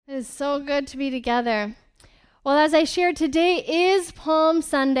is so good to be together. Well, as I shared, today is Palm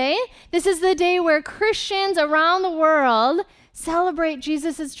Sunday. This is the day where Christians around the world celebrate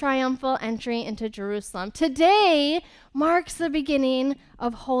Jesus' triumphal entry into Jerusalem. Today marks the beginning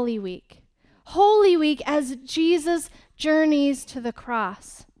of Holy Week. Holy Week as Jesus journeys to the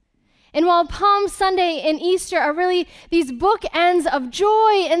cross. And while Palm Sunday and Easter are really these bookends of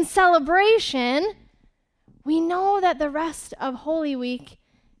joy and celebration, we know that the rest of Holy Week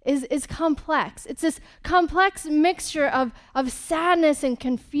is complex. It's this complex mixture of sadness and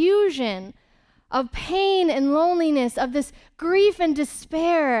confusion, of pain and loneliness, of this grief and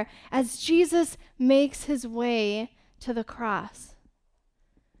despair as Jesus makes his way to the cross.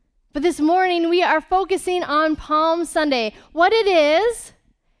 But this morning we are focusing on Palm Sunday, what it is,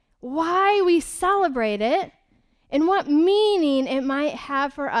 why we celebrate it, and what meaning it might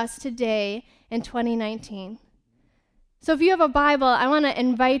have for us today in 2019. So if you have a Bible, I want to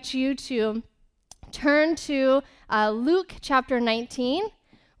invite you to turn to Luke chapter 19.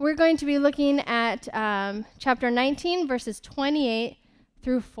 We're going to be looking at chapter 19, verses 28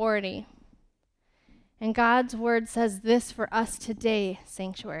 through 40. And God's word says this for us today,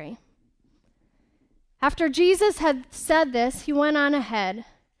 Sanctuary. After Jesus had said this, he went on ahead,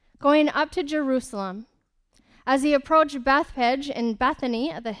 going up to Jerusalem. As he approached Bethphage and Bethany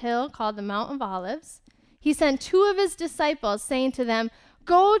at the hill called the Mount of Olives, he sent two of his disciples, saying to them,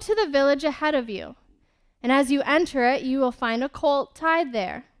 "Go to the village ahead of you, and as you enter it, you will find a colt tied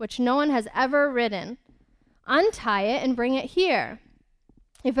there, which no one has ever ridden. Untie it and bring it here.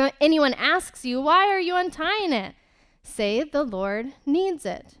 If anyone asks you, 'Why are you untying it?' say, 'The Lord needs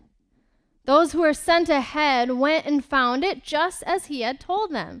it.'" Those who were sent ahead went and found it just as he had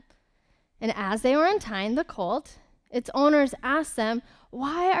told them. And as they were untying the colt, its owners asked them,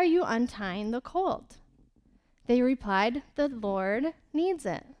 "Why are you untying the colt?" They replied, "The Lord needs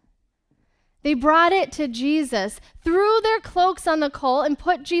it." They brought it to Jesus, threw their cloaks on the colt, and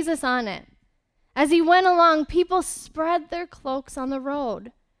put Jesus on it. As he went along, people spread their cloaks on the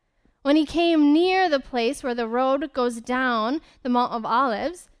road. When he came near the place where the road goes down the Mount of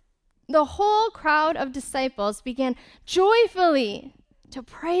Olives, the whole crowd of disciples began joyfully to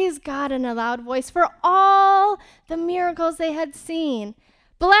praise God in a loud voice for all the miracles they had seen.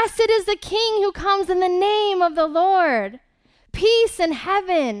 "Blessed is the King who comes in the name of the Lord. Peace in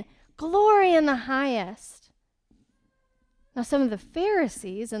heaven, glory in the highest." Now some of the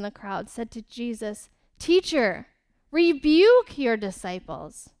Pharisees in the crowd said to Jesus, "Teacher, rebuke your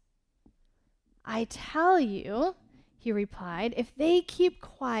disciples." "I tell you," he replied, "if they keep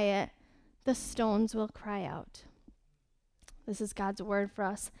quiet, the stones will cry out." This is God's word for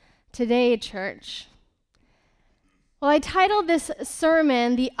us today, church. Well, I titled this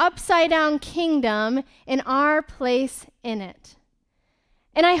sermon, "The Upside Down Kingdom and Our Place in It."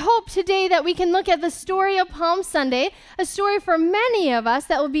 And I hope today that we can look at the story of Palm Sunday, a story for many of us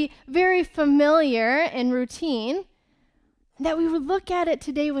that will be very familiar and routine, that we would look at it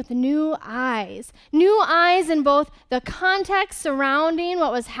today with new eyes in both the context surrounding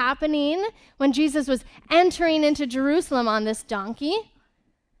what was happening when Jesus was entering into Jerusalem on this donkey,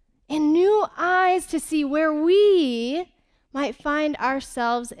 and new eyes to see where we might find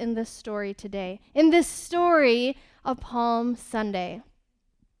ourselves in this story today, in this story of Palm Sunday.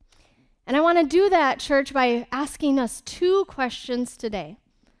 And I want to do that, church, by asking us two questions today.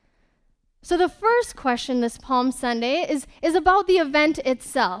 So the first question this Palm Sunday is about the event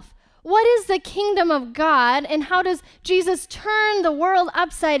itself. What is the kingdom of God, and how does Jesus turn the world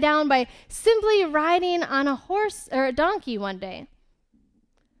upside down by simply riding on a horse or a donkey one day?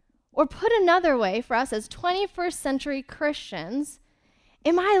 Or put another way, for us as 21st century Christians,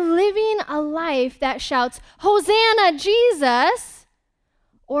 am I living a life that shouts, "Hosanna, Jesus,"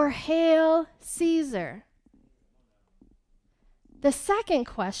 or "Hail, Caesar"? The second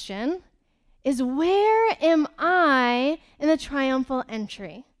question is, where am I in the triumphal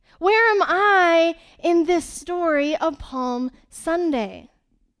entry? Where am I in this story of Palm Sunday?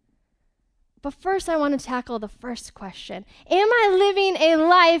 But first, I want to tackle the first question. Am I living a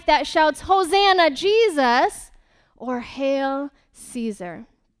life that shouts, "Hosanna, Jesus," or "Hail, Caesar"?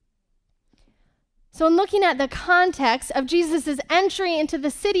 So in looking at the context of Jesus' entry into the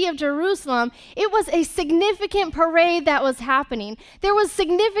city of Jerusalem, it was a significant parade that was happening. There was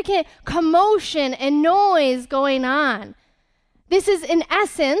significant commotion and noise going on. This is, in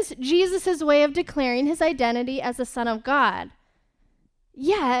essence, Jesus' way of declaring his identity as the Son of God.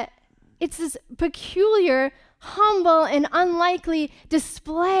 Yet, it's this peculiar, humble, and unlikely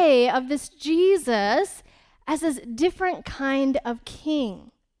display of this Jesus as this different kind of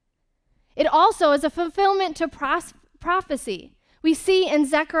king. It also is a fulfillment to prophecy. We see in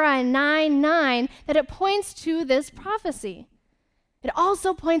Zechariah 9:9 that it points to this prophecy. It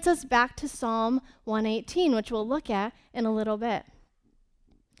also points us back to Psalm 118, which we'll look at in a little bit.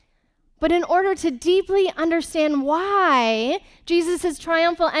 But in order to deeply understand why Jesus'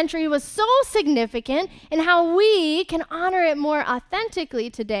 triumphal entry was so significant and how we can honor it more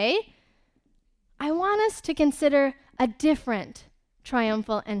authentically today, I want us to consider a different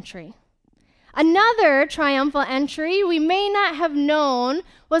triumphal entry. Another triumphal entry we may not have known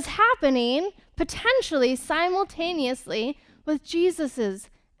was happening potentially simultaneously with Jesus'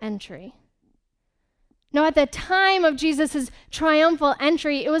 entry. Now, at the time of Jesus' triumphal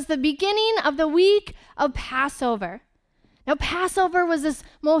entry, it was the beginning of the week of Passover. Now, Passover was this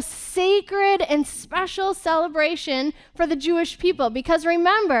most sacred and special celebration for the Jewish people because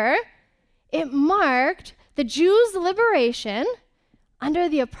remember, it marked the Jews' liberation under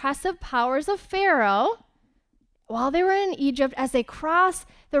the oppressive powers of Pharaoh while they were in Egypt as they crossed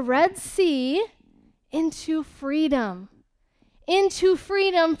the Red Sea into freedom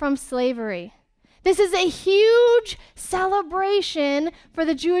from slavery. This is a huge celebration for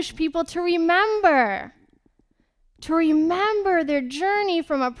the Jewish people to remember their journey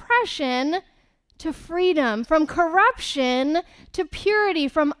from oppression to freedom, from corruption to purity,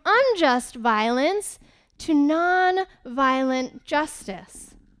 from unjust violence to non-violent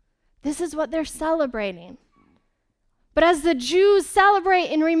justice. This is what they're celebrating. But as the Jews celebrate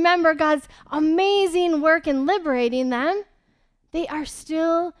and remember God's amazing work in liberating them, they are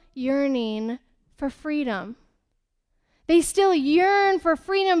still yearning for freedom. They still yearn for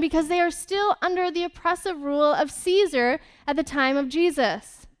freedom because they are still under the oppressive rule of Caesar at the time of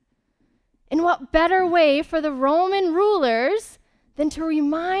Jesus. And what better way for the Roman rulers than to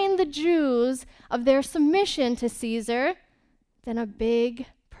remind the Jews of their submission to Caesar than a big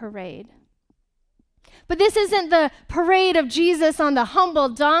parade? But this isn't the parade of Jesus on the humble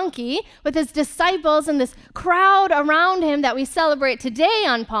donkey with his disciples and this crowd around him that we celebrate today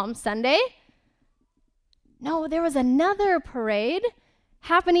on Palm Sunday. No, there was another parade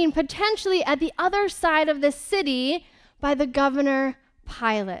happening potentially at the other side of the city by the governor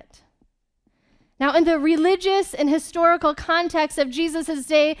Pilate. Now, in the religious and historical context of Jesus'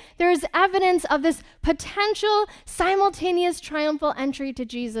 day, there is evidence of this potential simultaneous triumphal entry to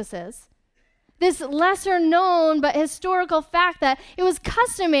Jesus's. This lesser known but historical fact that it was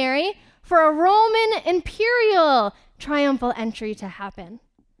customary for a Roman imperial triumphal entry to happen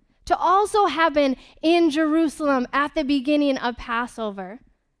in Jerusalem at the beginning of Passover.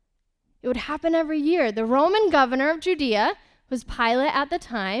 It would happen every year. The Roman governor of Judea was Pilate at the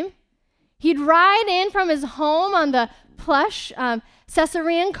time. He'd ride in from his home on the plush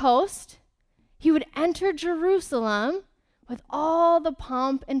Caesarean coast. He would enter Jerusalem with all the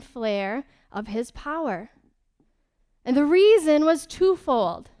pomp and flair of his power. And the reason was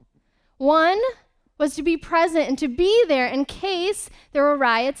twofold. One was to be present and to be there in case there were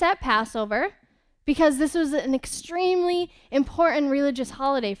riots at Passover, because this was an extremely important religious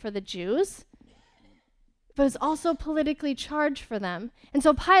holiday for the Jews, but it was also politically charged for them. And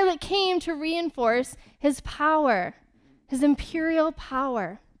so Pilate came to reinforce his power, his imperial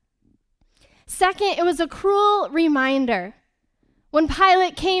power. Second, it was a cruel reminder. When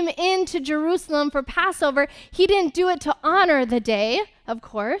Pilate came into Jerusalem for Passover, he didn't do it to honor the day, of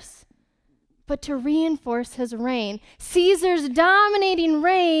course, but to reinforce his reign, Caesar's dominating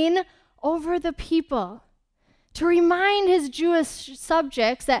reign over the people, to remind his Jewish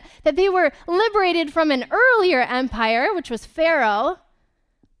subjects that they were liberated from an earlier empire, which was Pharaoh,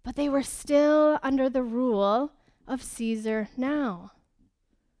 but they were still under the rule of Caesar now.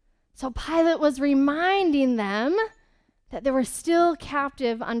 So Pilate was reminding them that they were still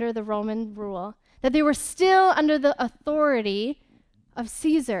captive under the Roman rule, that they were still under the authority of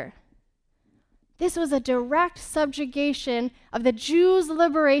Caesar. This was a direct subjugation of the Jews'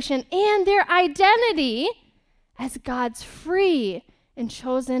 liberation and their identity as God's free and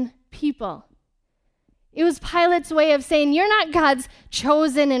chosen people. It was Pilate's way of saying, you're not God's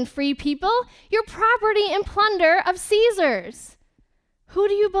chosen and free people. You're property and plunder of Caesar's. Who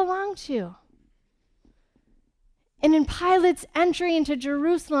do you belong to? And in Pilate's entry into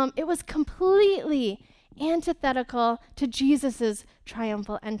Jerusalem, it was completely antithetical to Jesus'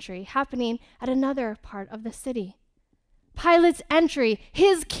 triumphal entry happening at another part of the city. Pilate's entry,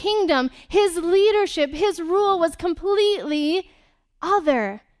 his kingdom, his leadership, his rule was completely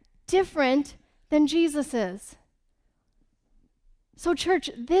other, different than Jesus's. So church,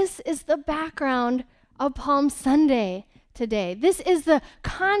 this is the background of Palm Sunday today. This is the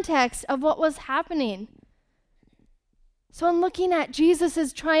context of what was happening. So in looking at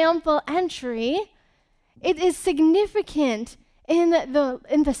Jesus' triumphal entry, it is significant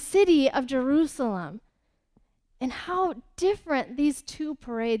in the city of Jerusalem. And how different these two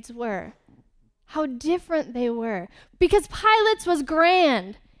parades were. How different they were. Because Pilate's was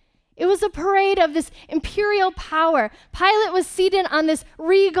grand. It was a parade of this imperial power. Pilate was seated on this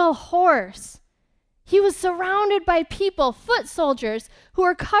regal horse. He was surrounded by people, foot soldiers, who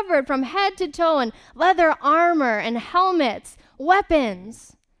were covered from head to toe in leather armor and helmets,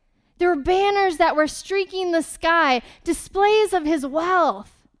 weapons. There were banners that were streaking the sky, displays of his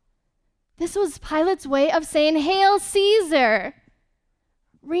wealth. This was Pilate's way of saying, "Hail Caesar,"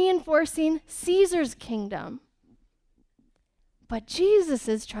 reinforcing Caesar's kingdom. But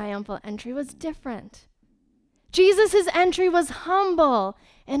Jesus' triumphal entry was different. Jesus' entry was humble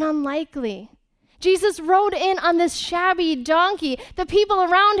and unlikely. Jesus rode in on this shabby donkey. The people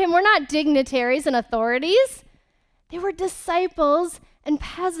around him were not dignitaries and authorities. They were disciples and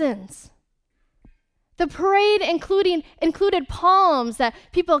peasants. The parade included palms that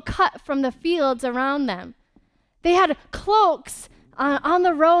people cut from the fields around them. They had cloaks on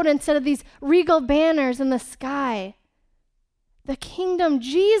the road instead of these regal banners in the sky. The kingdom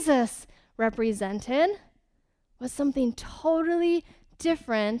Jesus represented was something totally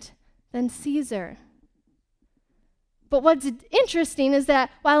different than Caesar. But what's interesting is that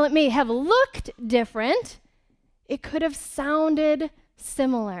while it may have looked different, it could have sounded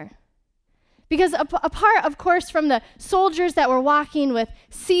similar. Because apart, of course, from the soldiers that were walking with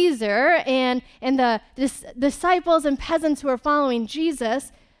Caesar and the disciples and peasants who were following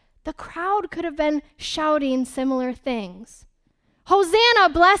Jesus, the crowd could have been shouting similar things. "Hosanna,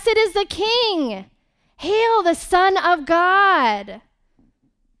 blessed is the King! Hail the Son of God!"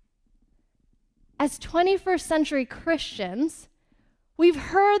 As 21st century Christians, we've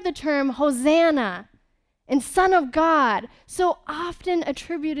heard the term Hosanna and Son of God so often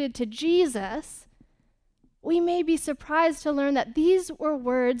attributed to Jesus, we may be surprised to learn that these were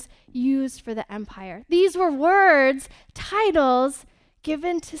words used for the empire. These were words, titles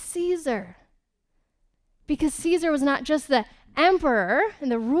given to Caesar. Because Caesar was not just the emperor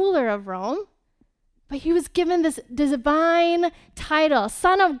and the ruler of Rome, but he was given this divine title,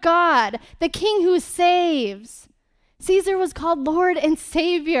 Son of God, the King who saves. Caesar was called Lord and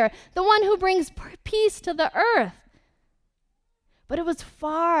Savior, the one who brings peace to the earth. But it was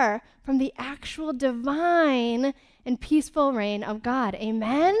far from the actual divine and peaceful reign of God.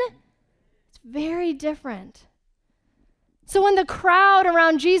 Amen? It's very different. So when the crowd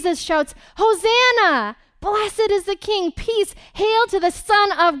around Jesus shouts, "Hosanna! Blessed is the King! Peace! Hail to the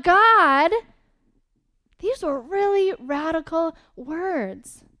Son of God!" These were really radical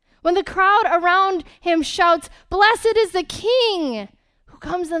words. When the crowd around him shouts, "Blessed is the King who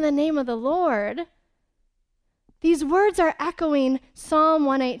comes in the name of the Lord," these words are echoing Psalm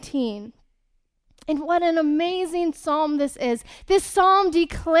 118. And what an amazing psalm this is. This psalm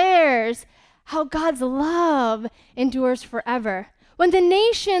declares how God's love endures forever. When the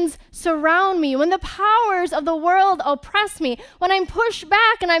nations surround me, when the powers of the world oppress me, when I'm pushed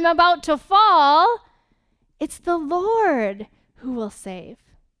back and I'm about to fall, it's the Lord who will save.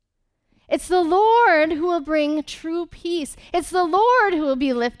 It's the Lord who will bring true peace. It's the Lord who will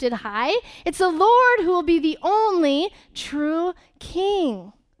be lifted high. It's the Lord who will be the only true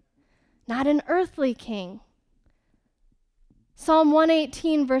king, not an earthly king. Psalm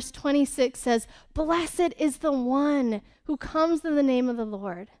 118, verse 26 says, "Blessed is the one who comes in the name of the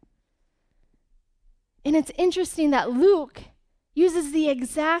Lord." And it's interesting that Luke uses the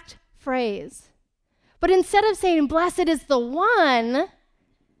exact phrase. But instead of saying, "Blessed is the one,"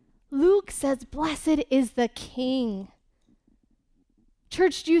 Luke says, "Blessed is the King."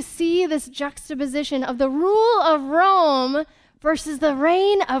 Church, do you see this juxtaposition of the rule of Rome versus the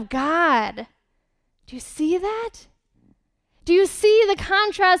reign of God? Do you see that? Do you see the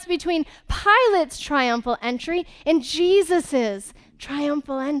contrast between Pilate's triumphal entry and Jesus'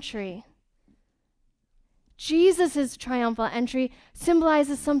 triumphal entry? Jesus' triumphal entry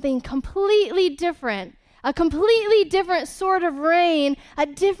symbolizes something completely different. A completely different sort of reign, a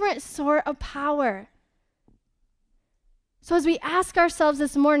different sort of power. So as we ask ourselves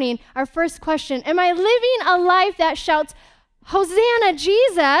this morning, our first question, am I living a life that shouts, "Hosanna,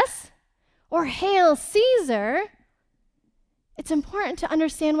 Jesus," or "Hail, Caesar"? It's important to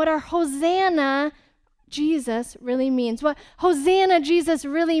understand what our Hosanna, Jesus really means, what Hosanna, Jesus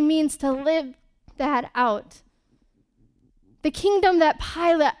really means to live that out. The kingdom that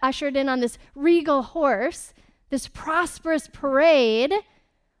Pilate ushered in on this regal horse, this prosperous parade,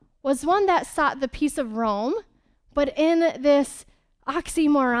 was one that sought the peace of Rome, but in this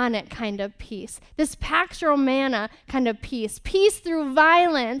oxymoronic kind of peace, this Pax Romana kind of peace, peace through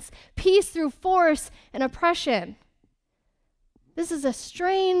violence, peace through force and oppression. This is a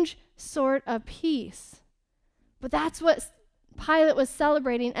strange sort of peace. But that's what Pilate was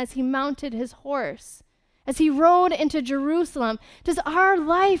celebrating as he mounted his horse, as he rode into Jerusalem. Does our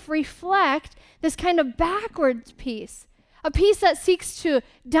life reflect this kind of backwards peace? A peace that seeks to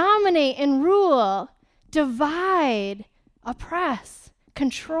dominate and rule, divide, oppress,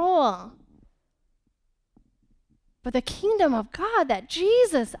 control. But the kingdom of God that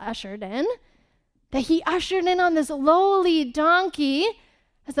Jesus ushered in, that he ushered in on this lowly donkey,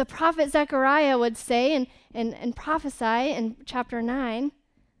 as the prophet Zechariah would say and prophesy in chapter 9,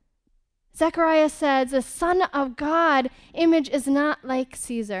 Zechariah says, the Son of God image is not like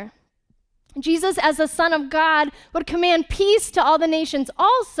Caesar. Jesus, as the Son of God, would command peace to all the nations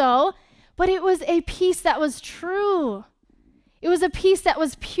also, but it was a peace that was true. It was a peace that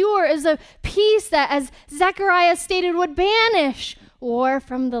was pure. It was a peace that, as Zechariah stated, would banish war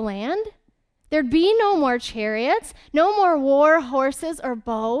from the land. There'd be no more chariots, no more war horses or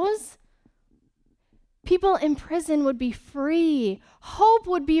bows. People in prison would be free. Hope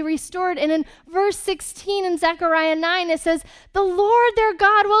would be restored. And in verse 16 in Zechariah 9, it says, the Lord their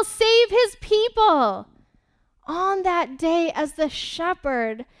God will save his people on that day as the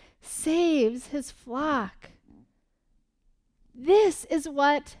shepherd saves his flock. This is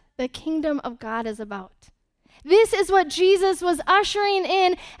what the kingdom of God is about. This is what Jesus was ushering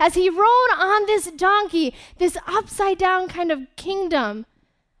in as he rode on this donkey, this upside down kind of kingdom,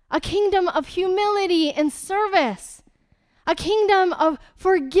 a kingdom of humility and service, a kingdom of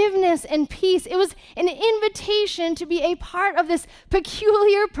forgiveness and peace. It was an invitation to be a part of this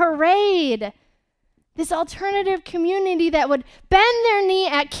peculiar parade, this alternative community that would bend their knee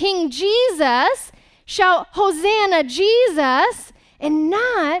at King Jesus, shout, Hosanna, Jesus, and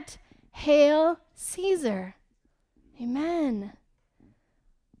not Hail Caesar. Amen.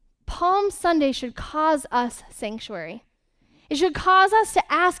 Palm Sunday should cause us sanctuary. It should cause us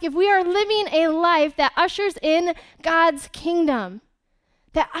to ask if we are living a life that ushers in God's kingdom,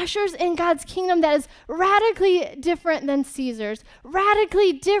 that is radically different than Caesar's,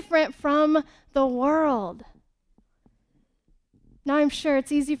 radically different from the world. Now, I'm sure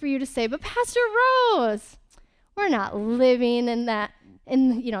it's easy for you to say, but Pastor Rose, we're not living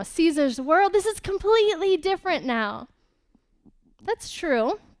in Caesar's world. This is completely different now. That's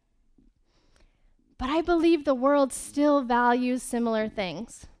true. But I believe the world still values similar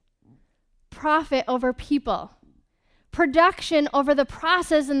things. Profit over people. Production over the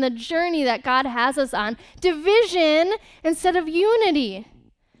process and the journey that God has us on. Division instead of unity.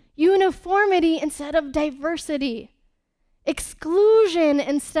 Uniformity instead of diversity. Exclusion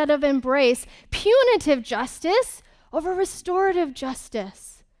instead of embrace. Punitive justice over restorative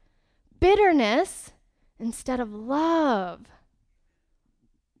justice. Bitterness instead of love.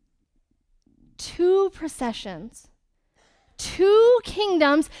 Two processions, two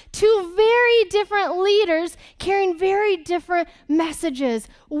kingdoms, two very different leaders carrying very different messages.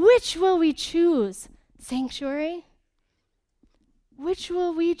 Which will we choose? Sanctuary? Which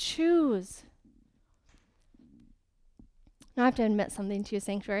will we choose? Now I have to admit something to you,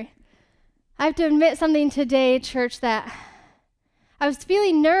 Sanctuary. I have to admit something today, church, that I was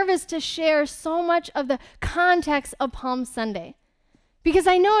feeling nervous to share so much of the context of Palm Sunday. Because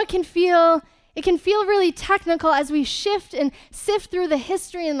I know it can feel really technical as we shift and sift through the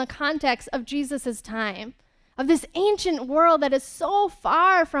history and the context of Jesus' time, of this ancient world that is so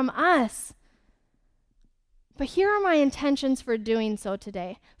far from us. But here are my intentions for doing so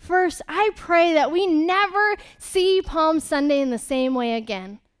today. First, I pray that we never see Palm Sunday in the same way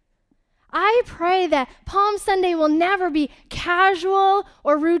again. I pray that Palm Sunday will never be casual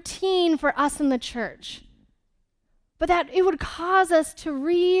or routine for us in the church, but that it would cause us to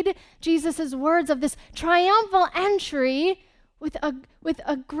read Jesus' words of this triumphal entry with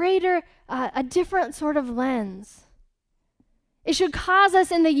a greater, a different sort of lens. It should cause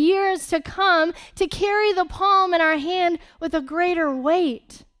us in the years to come to carry the palm in our hand with a greater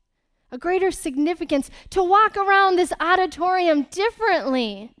weight, a greater significance, to walk around this auditorium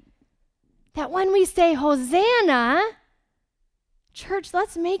differently. That when we say Hosanna, church,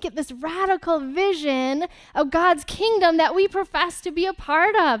 let's make it this radical vision of God's kingdom that we profess to be a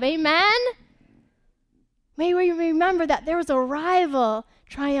part of. Amen? May we remember that there was a rival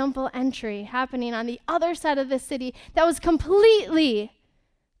triumphal entry happening on the other side of the city that was completely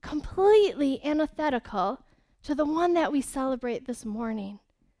antithetical to the one that we celebrate this morning,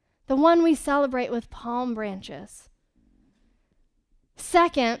 the one we celebrate with palm branches.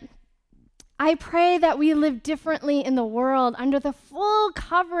 Second, I pray that we live differently in the world under the full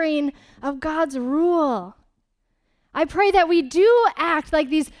covering of God's rule. I pray that we do act like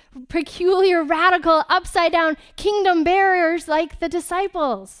these peculiar, radical, upside-down kingdom bearers like the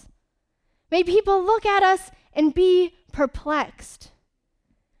disciples. May people look at us and be perplexed,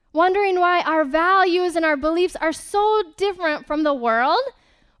 wondering why our values and our beliefs are so different from the world,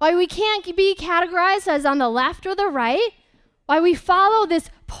 why we can't be categorized as on the left or the right, why we follow this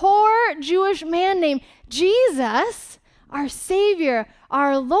poor Jewish man named Jesus, our Savior,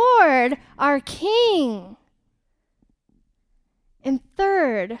 our Lord, our King. And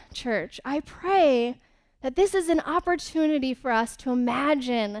third, church, I pray that this is an opportunity for us to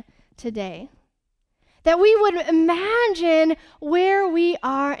imagine today. That we would imagine where we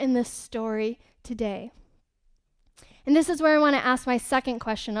are in this story today. And this is where I want to ask my second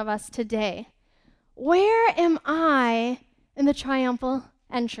question of us today. Where am I in the triumphal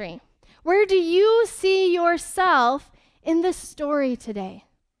entry? Where do you see yourself in this story today?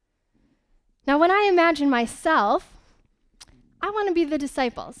 Now, when I imagine myself, I want to be the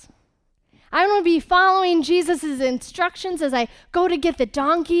disciples. I want to be following Jesus' instructions as I go to get the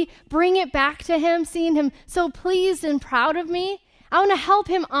donkey, bring it back to him, seeing him so pleased and proud of me. I want to help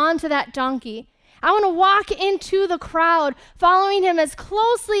him onto that donkey. I want to walk into the crowd, following him as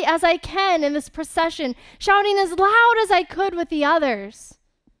closely as I can in this procession, shouting as loud as I could with the others.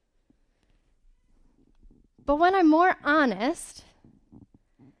 But when I'm more honest,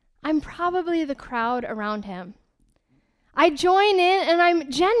 I'm probably the crowd around him. I join in and I'm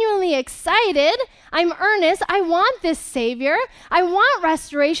genuinely excited. I'm earnest. I want this Savior. I want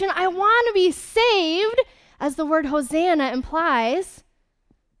restoration. I want to be saved, as the word Hosanna implies.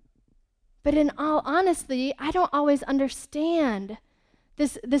 But in all honesty, I don't always understand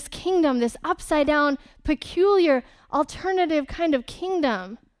this kingdom, this upside down, peculiar, alternative kind of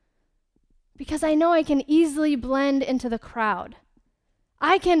kingdom. Because I know I can easily blend into the crowd.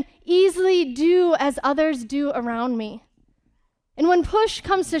 I can easily do as others do around me. And when push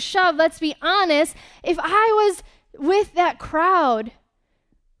comes to shove, let's be honest, if I was with that crowd,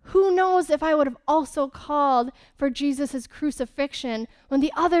 who knows if I would have also called for Jesus' crucifixion when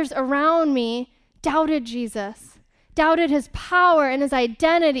the others around me doubted Jesus, doubted his power and his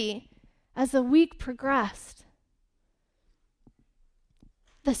identity as the week progressed.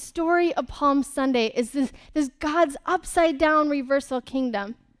 The story of Palm Sunday is this God's upside-down reversal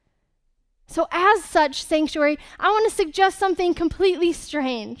kingdom. So as such, Sanctuary, I want to suggest something completely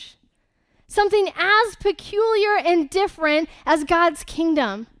strange, something as peculiar and different as God's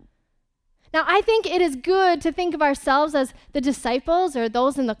kingdom. Now, I think it is good to think of ourselves as the disciples or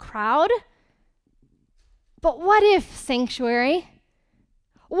those in the crowd. But what if, Sanctuary?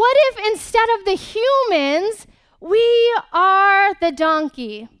 What if instead of the humans, we are the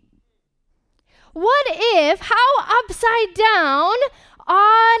donkey? What if, how upside down,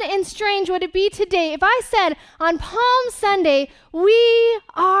 odd and strange would it be today if I said on Palm Sunday, we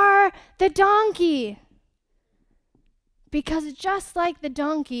are the donkey? Because just like the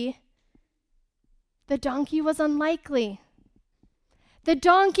donkey was unlikely. The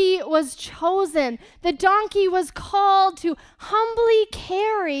donkey was chosen. The donkey was called to humbly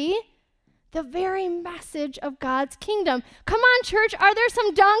carry the very message of God's kingdom. Come on, church, are there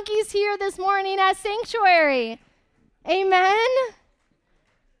some donkeys here this morning at Sanctuary? Amen?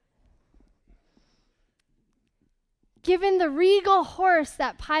 Given the regal horse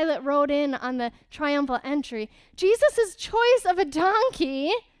that Pilate rode in on the triumphal entry, Jesus' choice of a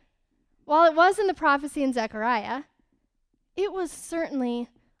donkey, while it was in the prophecy in Zechariah, it was certainly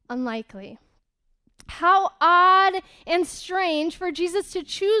unlikely. How odd and strange for Jesus to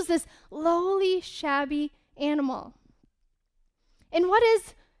choose this lowly, shabby animal.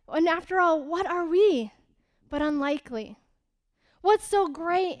 And after all, what are we but unlikely? What's so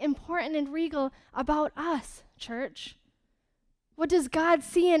great, important, and regal about us, church? What does God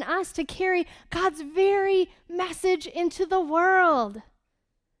see in us to carry God's very message into the world?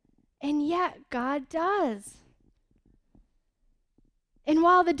 And yet, God does. And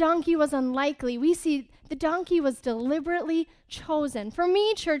while the donkey was unlikely, we see the donkey was deliberately chosen. For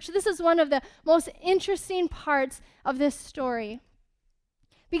me, church, this is one of the most interesting parts of this story.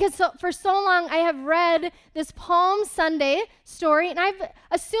 Because for so long, I have read this Palm Sunday story, and I've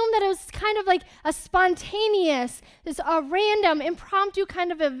assumed that it was kind of like a spontaneous, a random, impromptu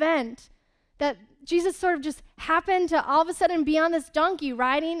kind of event, that Jesus sort of just happened to all of a sudden be on this donkey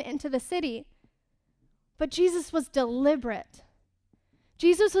riding into the city. But Jesus was deliberate.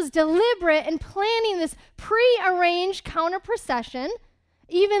 Jesus was deliberate in planning this pre-arranged counter-procession,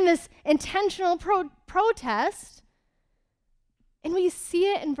 even this intentional protest. And we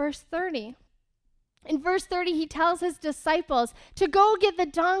see it in verse 30. In verse 30, he tells his disciples to go get the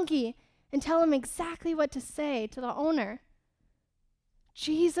donkey and tell him exactly what to say to the owner.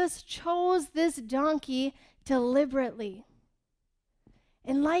 Jesus chose this donkey deliberately.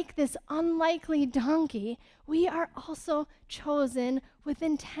 And like this unlikely donkey, we are also chosen with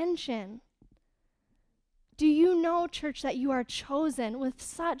intention. Do you know, church, that you are chosen with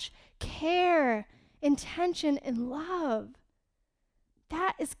such care, intention, and love?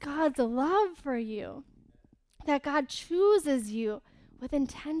 That is God's love for you, that God chooses you with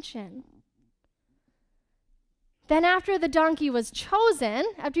intention. Then after the donkey was chosen,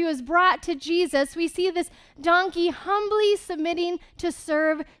 after he was brought to Jesus, we see this donkey humbly submitting to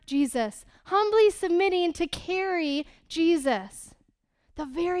serve Jesus, humbly submitting to carry Jesus, the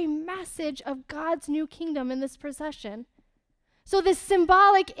very message of God's new kingdom in this procession. So this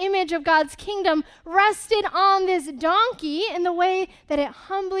symbolic image of God's kingdom rested on this donkey in the way that it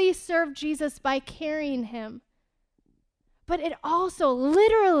humbly served Jesus by carrying him. But it also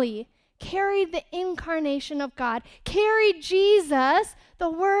literally carried the incarnation of God, carried Jesus, the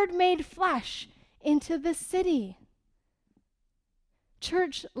Word made flesh, into the city.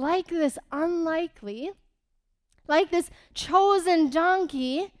 Church, like this unlikely, like this chosen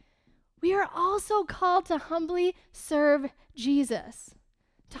donkey, we are also called to humbly serve Jesus,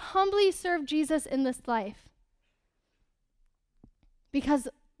 to humbly serve Jesus in this life. Because,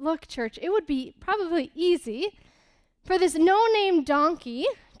 look, church, it would be probably easy for this no-name donkey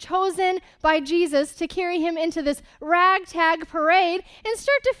chosen by Jesus to carry him into this ragtag parade and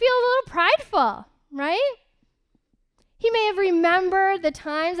start to feel a little prideful, right? He may have remembered the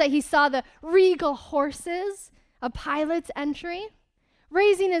times that he saw the regal horses of Pilate's entry.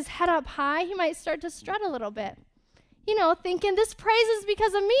 Raising his head up high, he might start to strut a little bit, thinking this praise is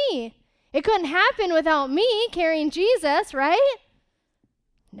because of me. It couldn't happen without me carrying Jesus, right?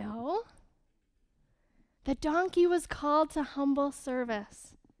 No. The donkey was called to humble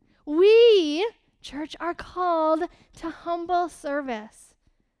service. We, church, are called to humble service.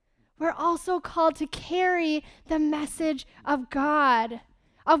 We're also called to carry the message of God,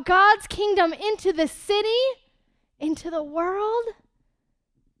 of God's kingdom into the city, into the world.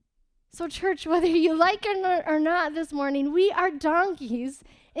 So, church, whether you like it or not this morning, we are donkeys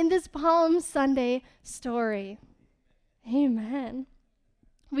in this Palm Sunday story. Amen.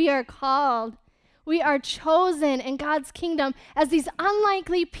 We are called. We are chosen in God's kingdom as these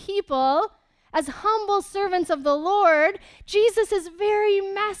unlikely people, as humble servants of the Lord, Jesus' very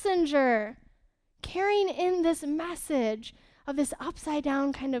messenger, carrying in this message of this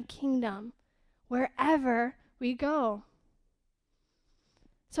upside-down kind of kingdom wherever we go.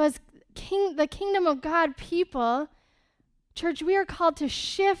 So as the kingdom of God people, church, we are called to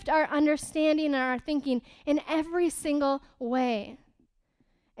shift our understanding and our thinking in every single way.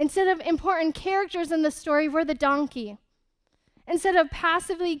 Instead of important characters in the story, we're the donkey. Instead of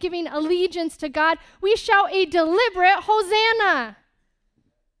passively giving allegiance to God, we shout a deliberate Hosanna.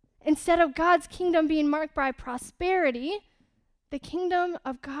 Instead of God's kingdom being marked by prosperity, the kingdom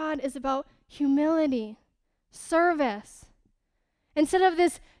of God is about humility, service. Instead of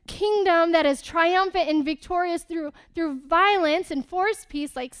this kingdom that is triumphant and victorious through violence and forced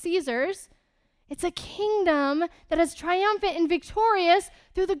peace like Caesar's, it's a kingdom that is triumphant and victorious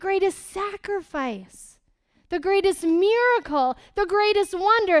through the greatest sacrifice, the greatest miracle, the greatest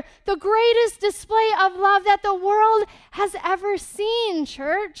wonder, the greatest display of love that the world has ever seen,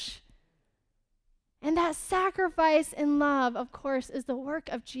 church. And that sacrifice and love, of course, is the work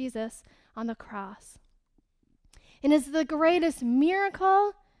of Jesus on the cross. And it's the greatest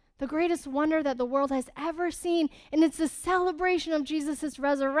miracle, the greatest wonder that the world has ever seen. And it's the celebration of Jesus'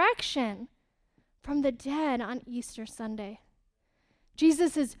 resurrection from the dead on Easter Sunday.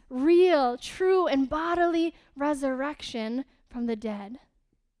 Jesus' real, true, and bodily resurrection from the dead.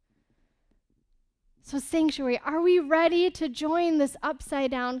 So, Sanctuary, are we ready to join this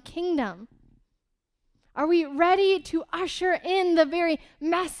upside-down kingdom? Are we ready to usher in the very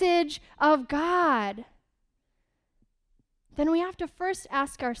message of God? Then we have to first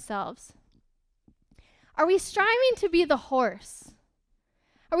ask ourselves, are we striving to be the horse?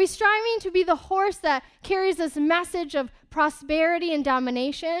 Are we striving to be the horse that carries this message of prosperity and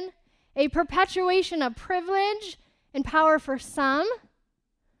domination, a perpetuation of privilege and power for some?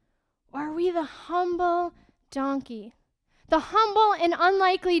 Or are we the humble donkey? The humble and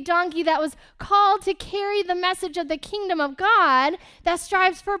unlikely donkey that was called to carry the message of the kingdom of God that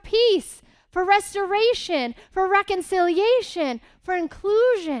strives for peace, for restoration, for reconciliation, for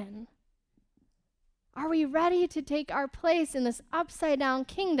inclusion. Are we ready to take our place in this upside-down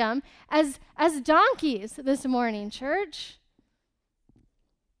kingdom as donkeys this morning, church?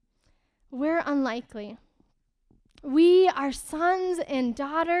 We're unlikely. We are sons and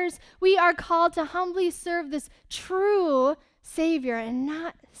daughters. We are called to humbly serve this true Savior and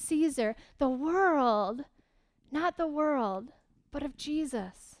not Caesar, the world, not the world, but of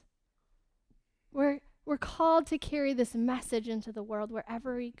Jesus. We're called to carry this message into the world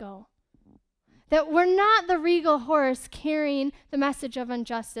wherever we go. That we're not the regal horse carrying the message of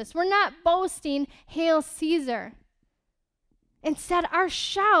injustice. We're not boasting, "Hail Caesar." Instead, our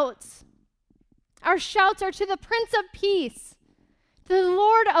shouts are to the Prince of Peace, to the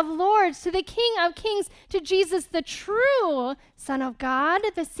Lord of Lords, to the King of Kings, to Jesus, the true Son of God,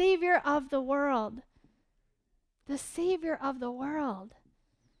 the Savior of the world. The Savior of the world.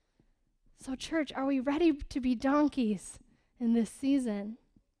 So, church, are we ready to be donkeys in this season?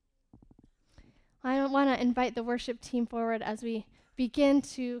 I want to invite the worship team forward as we begin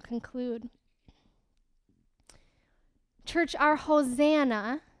to conclude. Church, our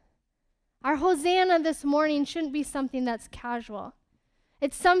Hosanna this morning shouldn't be something that's casual.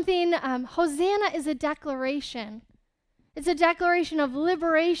 It's something, Hosanna is a declaration. It's a declaration of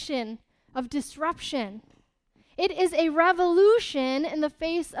liberation, of disruption. It is a revolution in the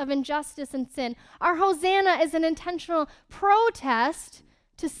face of injustice and sin. Our Hosanna is an intentional protest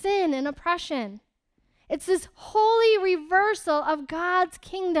to sin and oppression. It's this holy reversal of God's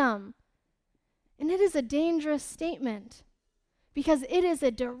kingdom. And it is a dangerous statement because it is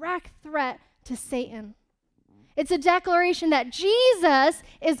a direct threat to Satan. It's a declaration that Jesus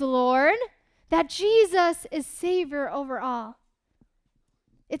is Lord, that Jesus is Savior over all.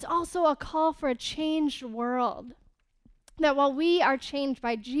 It's also a call for a changed world, that while we are changed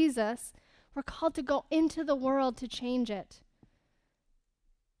by Jesus, we're called to go into the world to change it.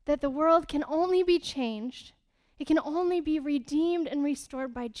 That the world can only be changed, it can only be redeemed and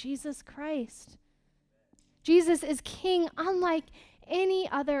restored by Jesus Christ. Jesus is king unlike any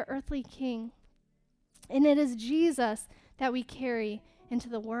other earthly king. And it is Jesus that we carry into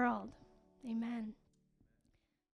the world. Amen.